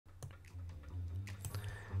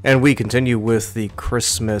And we continue with the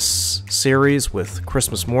Christmas series with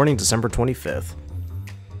Christmas morning, December 25th.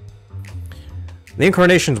 The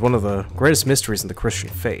Incarnation is one of the greatest mysteries in the Christian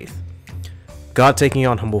faith. God taking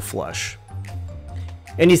on humble flesh.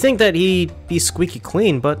 And you think that he'd be squeaky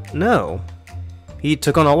clean, but no. He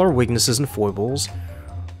took on all our weaknesses and foibles,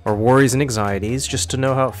 our worries and anxieties, just to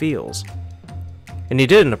know how it feels. And he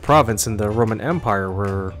did in a province in the Roman Empire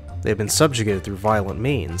where they had been subjugated through violent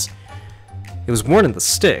means. He was born in the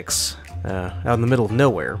sticks, out in the middle of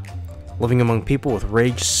nowhere, living among people with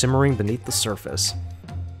rage simmering beneath the surface.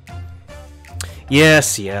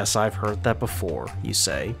 Yes, I've heard that before, you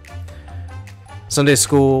say. Sunday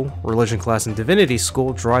school, religion class, and divinity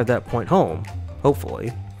school drive that point home,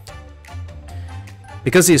 hopefully.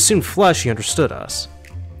 Because he assumed flesh, he understood us.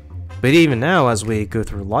 But even now, as we go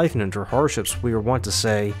through life and endure hardships, we are wont to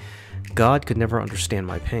say, God could never understand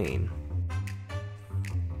my pain.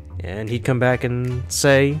 And he'd come back and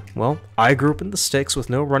say, well, I grew up in the sticks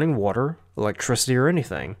with no running water, electricity, or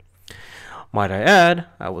anything. Might I add,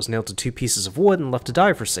 I was nailed to 2 pieces of wood and left to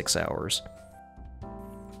die for 6 hours.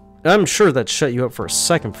 I'm sure that shut you up for a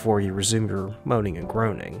second before you resume your moaning and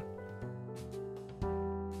groaning.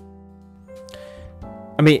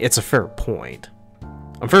 I mean, it's a fair point.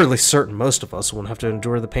 I'm fairly certain most of us won't have to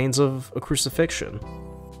endure the pains of a crucifixion.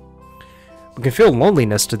 We can feel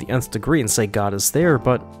loneliness to the nth degree and say God is there,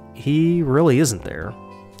 but he really isn't there.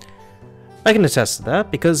 I can attest to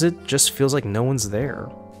that because it just feels like no one's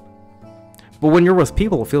there. But when you're with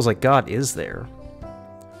people, it feels like God is there.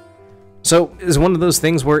 So, is one of those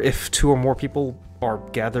things where if 2 or more people are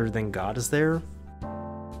gathered, then God is there?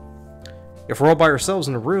 If we're all by ourselves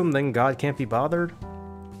in a room, then God can't be bothered?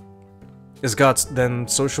 Is God then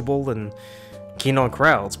sociable and keen on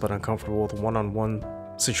crowds, but uncomfortable with one-on-one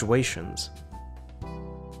situations?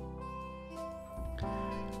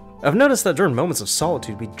 I've noticed that during moments of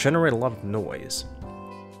solitude, we generate a lot of noise.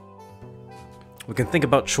 We can think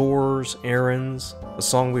about chores, errands, a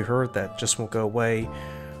song we heard that just won't go away,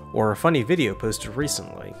 or a funny video posted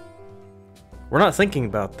recently. We're not thinking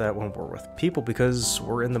about that when we're with people because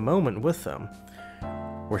we're in the moment with them.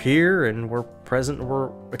 We're here and we're present and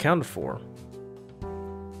we're accounted for.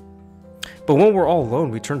 But when we're all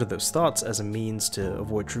alone, we turn to those thoughts as a means to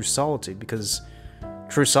avoid true solitude because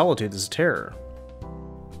true solitude is a terror.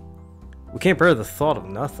 We can't bear the thought of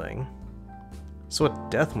nothing. So what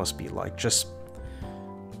death must be like, just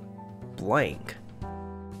blank.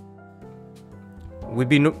 We'd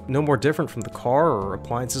be no more different from the car or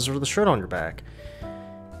appliances or the shirt on your back.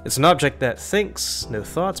 It's an object that thinks no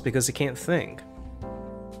thoughts because it can't think.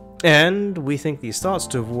 And we think these thoughts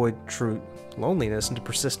to avoid true loneliness and to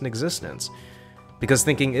persist in existence, because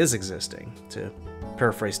thinking is existing, to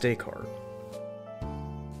paraphrase Descartes.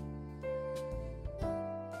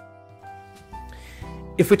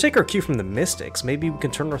 If we take our cue from the mystics, maybe we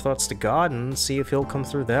can turn our thoughts to God and see if he'll come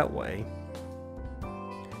through that way.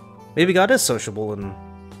 Maybe God is sociable in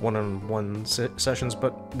one-on-one sessions,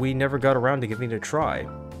 but we never got around to giving it a try.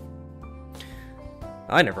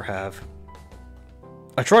 I never have.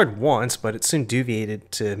 I tried once, but it soon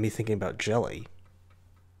deviated to me thinking about jelly.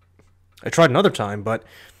 I tried another time, but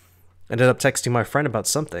ended up texting my friend about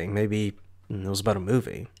something. Maybe it was about a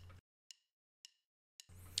movie.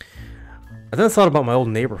 I then thought about my old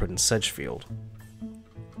neighborhood in Sedgefield.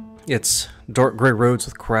 Its dark gray roads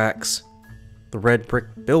with cracks, the red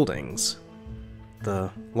brick buildings,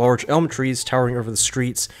 the large elm trees towering over the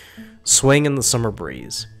streets, swaying in the summer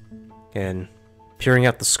breeze, and peering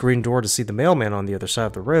out the screen door to see the mailman on the other side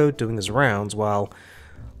of the road doing his rounds while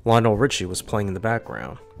Lionel Richie was playing in the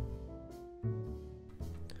background.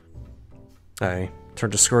 I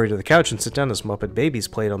turned to scurry to the couch and sit down as Muppet Babies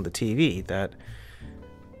played on the TV, that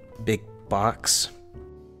big box.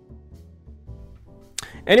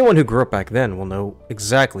 Anyone who grew up back then will know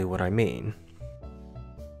exactly what I mean.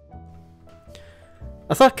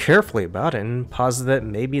 I thought carefully about it and posited that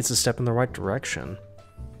maybe it's a step in the right direction.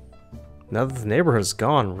 Now that the neighborhood is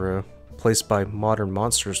gone, replaced by modern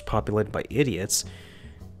monsters populated by idiots,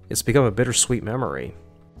 it's become a bittersweet memory.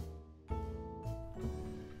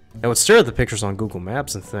 I would stare at the pictures on Google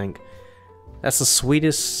Maps and think, that's the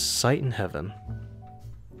sweetest sight in heaven.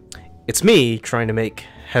 It's me trying to make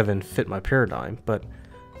heaven fit my paradigm, but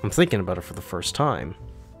I'm thinking about it for the first time,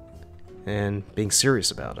 and being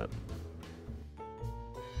serious about it.